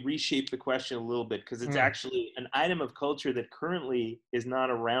me reshape the question a little bit because it's actually an item of culture that currently is not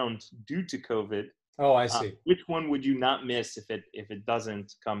around due to COVID. Oh, I see. Which one would you not miss if it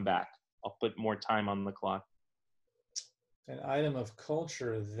doesn't come back? I'll put more time on the clock. An item of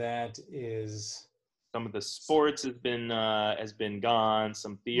culture that is. Some of the sports has been gone.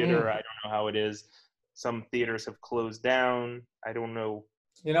 Some theater, I don't know how it is. Some theaters have closed down. I don't know.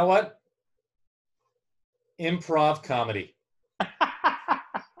 You know what? Improv comedy.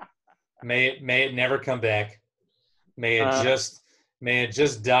 May it never come back. May it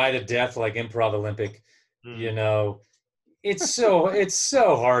just die to death like Improv Olympic. You know, it's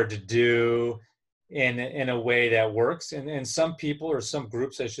so hard to do in a way that works. And some people, or some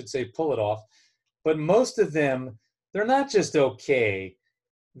groups, I should say, pull it off. But most of them, they're not just okay.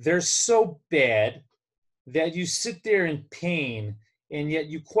 They're so bad that you sit there in pain, and yet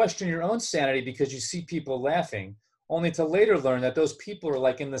you question your own sanity because you see people laughing, only to later learn that those people are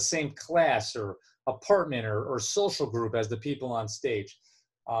like in the same class or apartment or social group as the people on stage.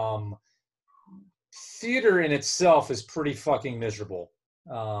 Theater in itself is pretty fucking miserable.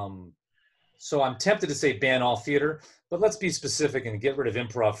 So I'm tempted to say ban all theater, but let's be specific and get rid of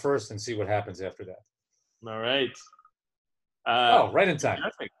improv first and see what happens after that. All right. Right in time.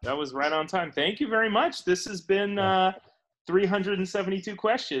 Perfect. That was right on time. Thank you very much. This has been 372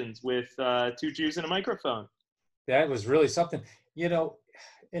 questions with 2 Jews and a microphone. That was really something, you know,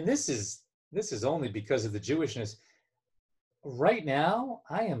 and this is only because of the Jewishness. Right now,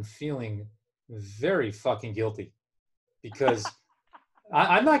 I am feeling very fucking guilty because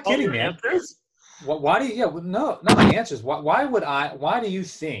I'm not kidding, man. Why do you, no, not my answers. Why do you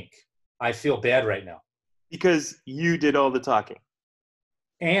think I feel bad right now? Because you did all the talking.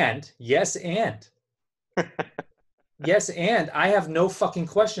 Yes, and I have no fucking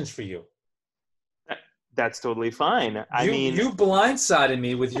questions for you. That's totally fine. You blindsided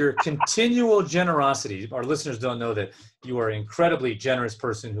me with your continual generosity. Our listeners don't know that you are an incredibly generous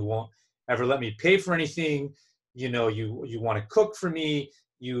person who won't ever let me pay for anything. You know, you want to cook for me.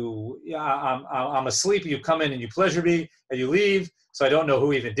 I'm asleep. You come in and you pleasure me, and you leave. So I don't know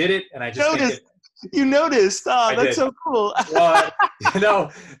who even did it, and I just You noticed. Oh, that's so cool. Well, you know,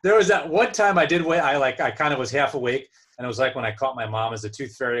 there was that one time I did. I kind of was half awake, and it was like when I caught my mom as a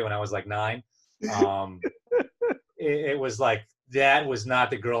tooth fairy when I was like 9. It was like that was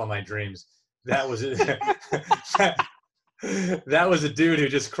not the girl in my dreams. That was that was a dude who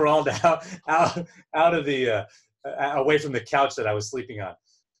just crawled out of the away from the couch that I was sleeping on.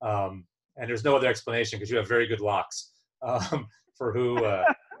 And there's no other explanation because you have very good locks for who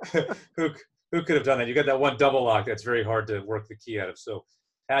could have done that. You got that one double lock that's very hard to work the key out of. So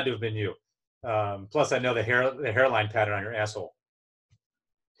had to have been you. Plus, I know the hairline pattern on your asshole.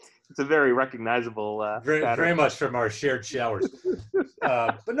 It's a very recognizable very much from our shared showers.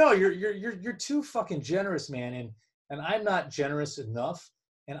 But no, you're too fucking generous, man, and I'm not generous enough.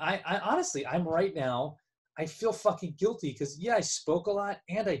 And I honestly, I'm right now, I feel fucking guilty because I spoke a lot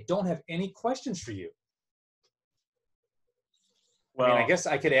and I don't have any questions for you. Well, I mean, I guess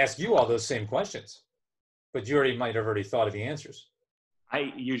I could ask you all those same questions, but you might have already thought of the answers.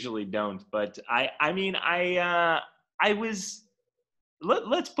 I usually don't, but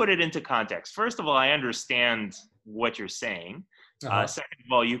let's put it into context. First of all, I understand what you're saying. Second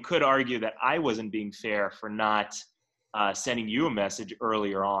of all, you could argue that I wasn't being fair for not sending you a message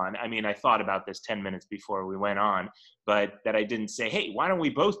earlier on. I mean, I thought about this 10 minutes before we went on, but that I didn't say, hey, why don't we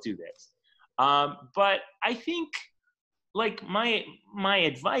both do this? But I think like my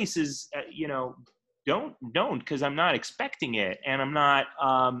advice is, don't, because I'm not expecting it. And I'm not,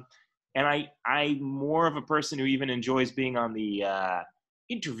 and I'm more of a person who even enjoys being on the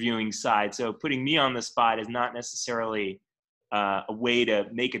interviewing side. So putting me on the spot is not necessarily a way to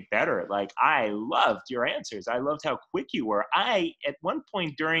make it better. Like, I loved your answers. I loved how quick you were. I, at one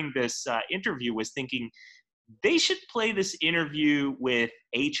point during this interview, was thinking they should play this interview with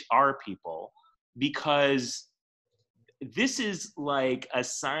HR people, because this is like a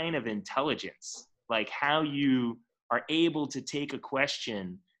sign of intelligence, like how you are able to take a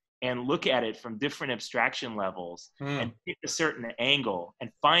question and look at it from different abstraction levels and pick a certain angle and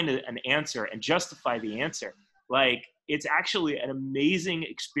find an answer and justify the answer. Like, it's actually an amazing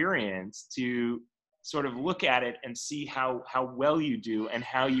experience to sort of look at it and see how well you do, and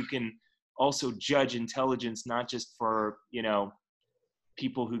how you can also judge intelligence, not just for,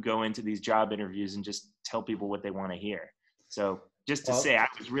 people who go into these job interviews and just tell people what they want to hear. So just to say, I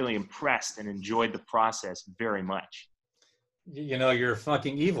was really impressed and enjoyed the process very much. You're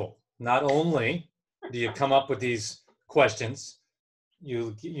fucking evil. Not only do you come up with these questions,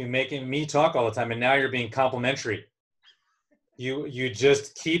 you making me talk all the time, and now you're being complimentary. You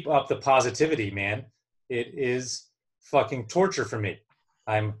just keep up the positivity, man. It is fucking torture for me.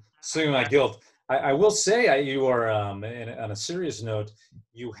 I'm suing my guilt. I will say, you are, on a serious note,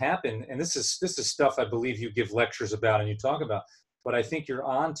 you happen, and this is stuff I believe you give lectures about and you talk about, but I think you're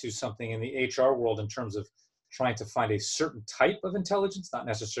on to something in the HR world in terms of trying to find a certain type of intelligence, not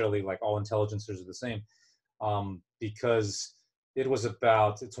necessarily like all intelligencers are the same, because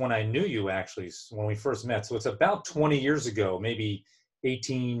it's when I knew you, actually, when we first met. So it's about 20 years ago, maybe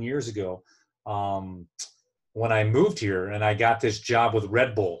 18 years ago, when I moved here and I got this job with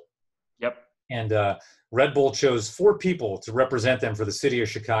Red Bull. Yep. And Red Bull chose 4 people to represent them for the city of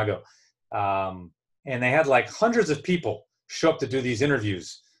Chicago. And they had like hundreds of people show up to do these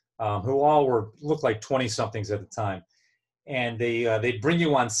interviews, who all looked like 20-somethings at the time. And they'd bring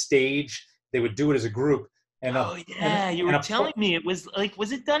you on stage. They would do it as a group. And you were telling me it was like,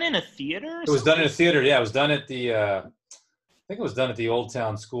 was it done in a theater? It was done in a theater. Yeah, it was done at the, I think it was done at the Old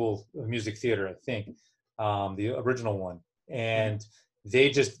Town School of Music Theater, I think, the original one. And they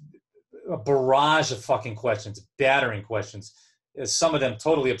just, a barrage of fucking questions, battering questions. Some of them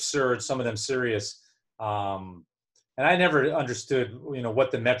totally absurd, some of them serious. And I never understood, what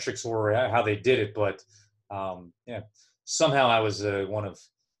the metrics were, how they did it. But somehow I was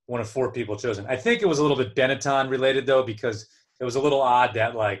one of 4 people chosen. I think it was a little bit Benetton related though, because it was a little odd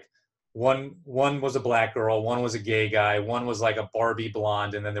that like one was a black girl, one was a gay guy, one was like a Barbie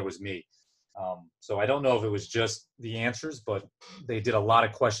blonde, and then there was me. So I don't know if it was just the answers, but they did a lot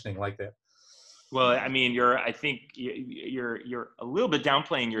of questioning like that. Well, I mean, I think you're a little bit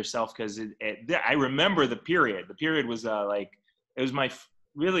downplaying yourself, because I remember the period. The period was it was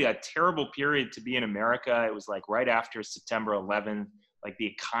really a terrible period to be in America. It was like right after September 11th. Like, the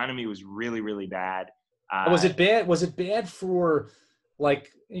economy was really, really bad. Was it bad? Was it bad for,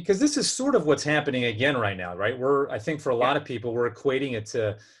 like, because this is sort of what's happening again right now, right? I think for a lot of people, we're equating it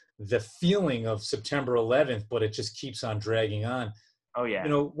to the feeling of September 11th, but it just keeps on dragging on. Oh yeah.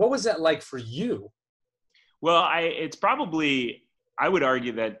 What was that like for you? Well, it's probably, I would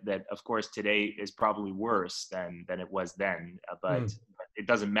argue that of course today is probably worse than it was then, but it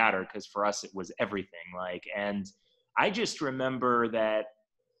doesn't matter, because for us it was everything. Like, and I just remember that,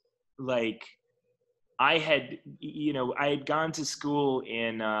 like, I had gone to school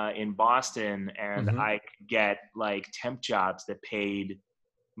in Boston, and I could get like temp jobs that paid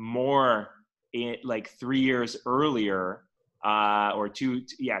more like 3 years earlier, or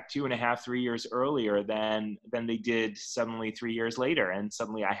 2.5, 3 years earlier than they did suddenly 3 years later. And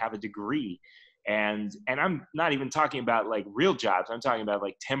suddenly I have a degree. And I'm not even talking about like real jobs. I'm talking about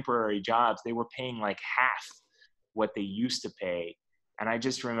like temporary jobs. They were paying like half what they used to pay. And I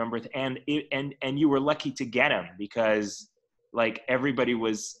just remember, and you were lucky to get them, because like everybody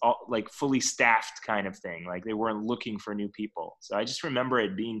was like fully staffed kind of thing. Like, they weren't looking for new people. So I just remember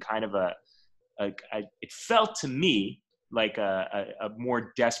it being kind of it felt to me like a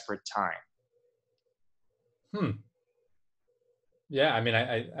more desperate time. Yeah, I mean,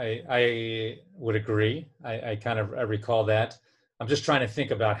 I would agree. I recall that. I'm just trying to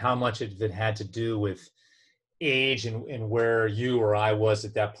think about how much it had to do with age and where you or I was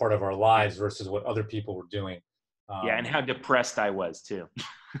at that part of our lives versus what other people were doing. And how depressed I was too.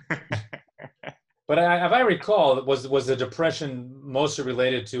 But if I recall, was the depression mostly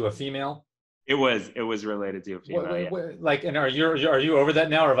related to a female? It was related to a female. Yeah. Like, and are you over that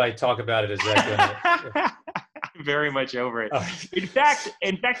now, or if I talk about it, is that gonna? I'm very much over it. Oh. In fact,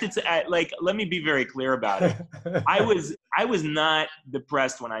 it's like, let me be very clear about it. I was not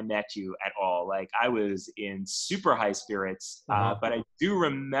depressed when I met you at all. Like, I was in super high spirits, but I do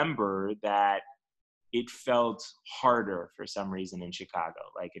remember that it felt harder for some reason in Chicago.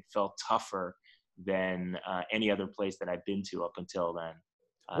 Like, it felt tougher than any other place that I've been to up until then.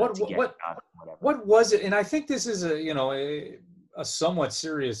 What was it? And I think this is a somewhat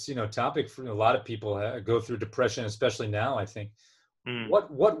serious topic for a lot of people go through depression, especially now. I think.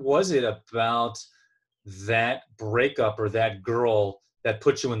 What was it about that breakup or that girl that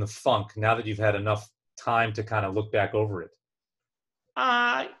put you in the funk? Now that you've had enough time to kind of look back over it.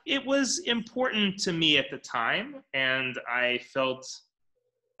 It was important to me at the time, and I felt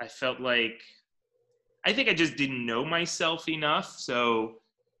like, I think I just didn't know myself enough. So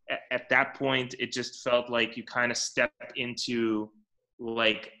at that point, it just felt like you kind of step into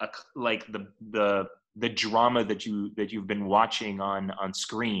like the drama that you've been watching on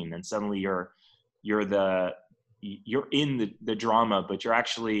screen, and suddenly you're in the drama, but you're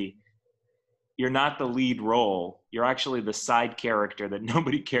not the lead role. You're actually the side character that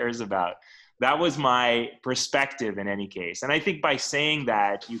nobody cares about. That was my perspective in any case. And I think by saying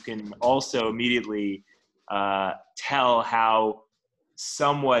that, you can also immediately tell how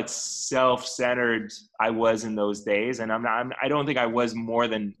somewhat self-centered I was in those days. And I don't think I was more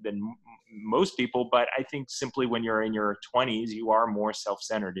than most people, but I think simply when you're in your 20s, you are more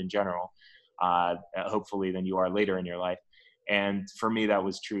self-centered in general, hopefully, than you are later in your life. And for me, that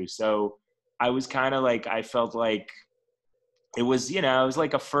was true. So I was kind of like, I felt like it was, it was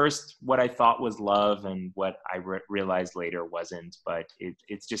like a first, what I thought was love and what I realized later wasn't. But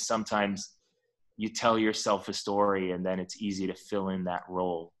it's just sometimes you tell yourself a story and then it's easy to fill in that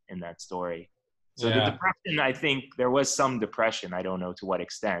role in that story. So the depression, I think there was some depression. I don't know to what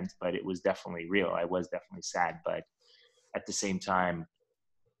extent, but it was definitely real. I was definitely sad. But at the same time,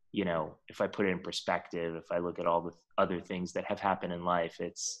 if I put it in perspective, if I look at all the other things that have happened in life,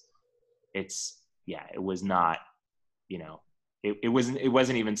 it was not, it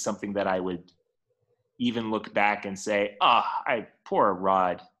wasn't even something that I would even look back and say, poor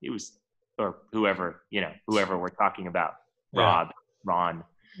Rod. It was, or whoever we're talking about, Rob, Ron.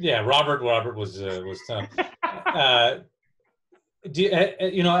 Yeah, Robert was tough.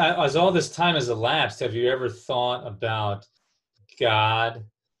 As all this time has elapsed, have you ever thought about God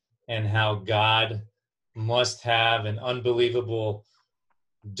and how God must have an unbelievable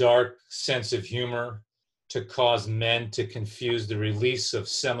dark sense of humor to cause men to confuse the release of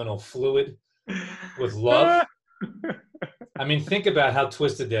seminal fluid with love? I mean, think about how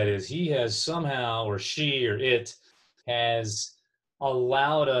twisted that is. He has somehow, or she, or it, has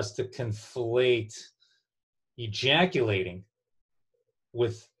allowed us to conflate ejaculating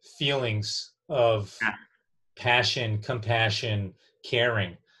with feelings of passion, compassion,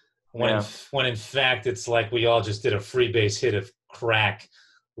 caring, when in fact it's like we all just did a freebase hit of crack,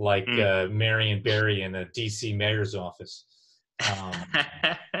 like Marion Barry in the DC mayor's office.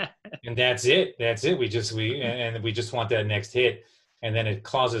 And that's it. We just want that next hit. And then it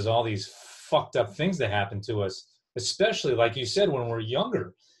causes all these fucked up things to happen to us, especially like you said, when we're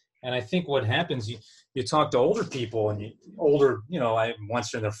younger. And I think what happens, you talk to older people and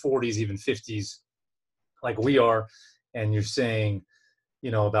once they're in their 40s, even 50s, like we are, and you're saying,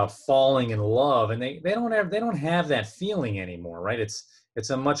 about falling in love, and they don't have that feeling anymore, right? It's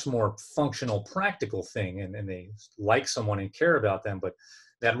a much more functional, practical thing, and they like someone and care about them, but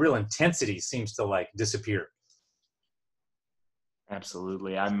that real intensity seems to disappear.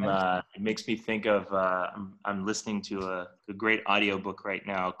 Absolutely. It makes me think of, I'm listening to a great audiobook right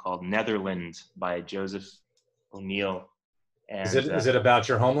now called Netherland by Joseph O'Neill. And is it about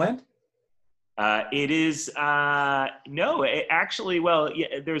your homeland? It is, no,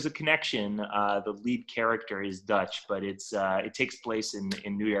 there's a connection. The lead character is Dutch, but it takes place in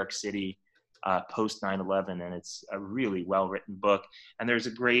New York City, post 9/11, and it's a really well-written book. And there's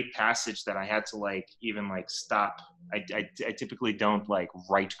a great passage that I had to stop. I typically don't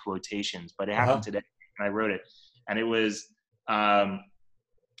write quotations, but it happened today, and I wrote it. And it was,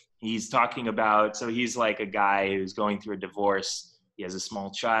 he's talking about, so he's like a guy who's going through a divorce. He has a small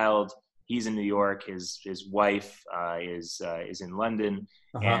child. He's in New York. His wife is in London,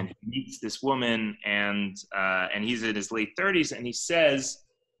 and he meets this woman, and he's in his late 30s, and he says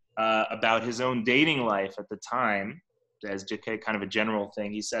about his own dating life at the time, as kind of a general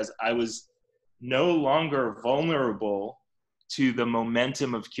thing. He says, "I was no longer vulnerable to the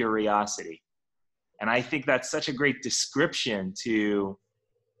momentum of curiosity," and I think that's such a great description to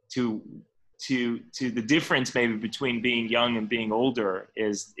to the difference maybe between being young and being older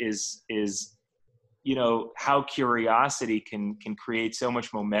is you know, how curiosity can create so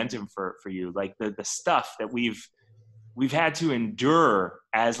much momentum for you. Like the stuff that we've had to endure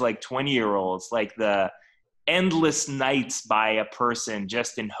as like 20-year-olds, like the endless nights by a person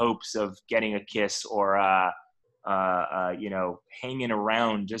just in hopes of getting a kiss, or you know, hanging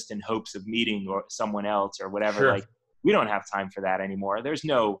around just in hopes of meeting or someone else or whatever. Sure. Like, we don't have time for that anymore. There's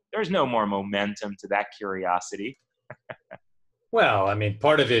no more momentum to that curiosity. Well, I mean,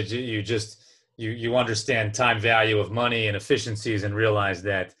 part of it, you understand time value of money and efficiencies, and realize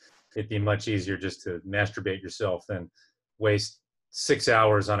that it'd be much easier just to masturbate yourself than waste 6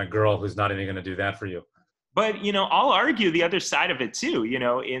 hours on a girl who's not even going to do that for you. But, you know, I'll argue the other side of it too, you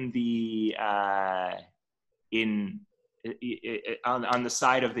know, in the on the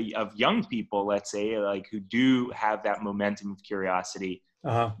side of young people, let's say, like, who do have that momentum of curiosity.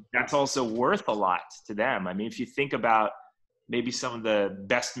 That's also worth a lot to them. I mean, if you think about maybe some of the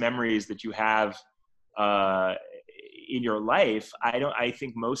best memories that you have in your life, I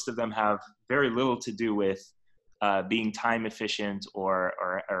think most of them have very little to do with being time efficient or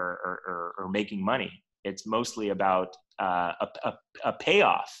making money. It's mostly about a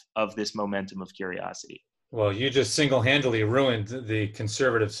payoff of this momentum of curiosity. Well, you just single-handedly ruined the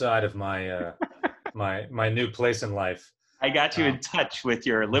conservative side of my my new place in life. I got you in touch with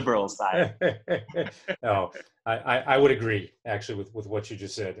your liberal side. No, I would agree actually with what you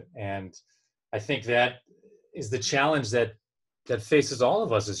just said, and I think that is the challenge that faces all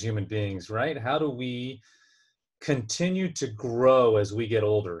of us as human beings, right? How do we continue to grow as we get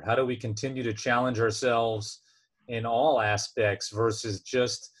older? How do we continue to challenge ourselves in all aspects versus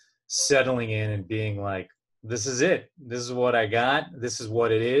just settling in and being like, this is it, this is what I got, this is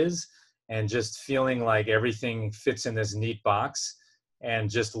what it is, and just feeling like everything fits in this neat box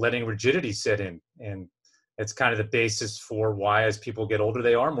and just letting rigidity set in. And it's kind of the basis for why, as people get older,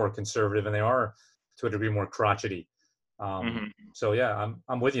 they are more conservative and they are to a degree more crotchety. So yeah,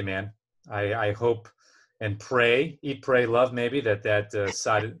 I'm with you, man. I hope and pray, eat, pray, love, maybe that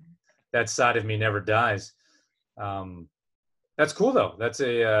side of me never dies. That's cool though. That's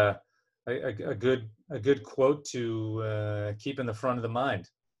a good quote to keep in the front of the mind.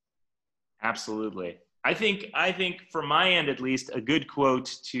 Absolutely. I think from my end, at least, a good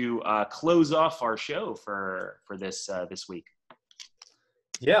quote to close off our show for this week.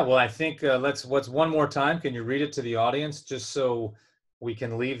 Yeah, well, I think let's one more time. Can you read it to the audience, just so we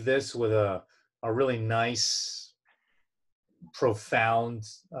can leave this with a really nice, profound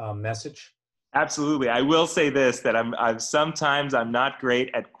message? Absolutely. I will say this, that I'm sometimes not great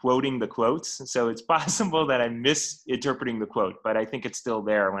at quoting the quotes, so it's possible that I'm misinterpreting the quote, but I think it's still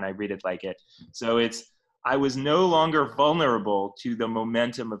there when I read it like it. So it's, I was no longer vulnerable to the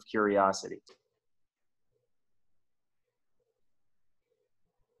momentum of curiosity.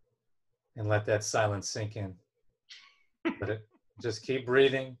 And let that silence sink in. Just keep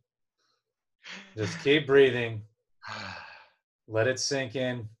breathing. Just keep breathing. Let it sink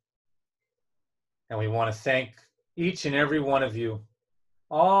in. And we want to thank each and every one of you,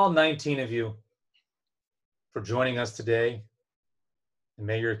 all 19 of you, for joining us today. And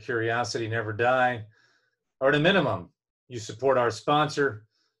may your curiosity never die. Or at a minimum, you support our sponsor,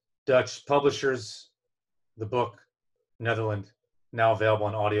 Dutch Publishers, the book, Netherland, now available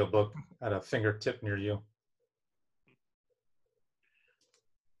on audiobook at a fingertip near you.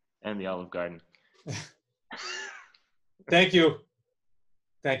 And the Olive Garden. Thank you.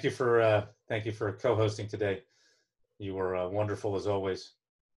 Thank you for co-hosting today. You were wonderful as always.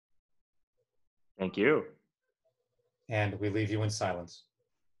 Thank you. And we leave you in silence.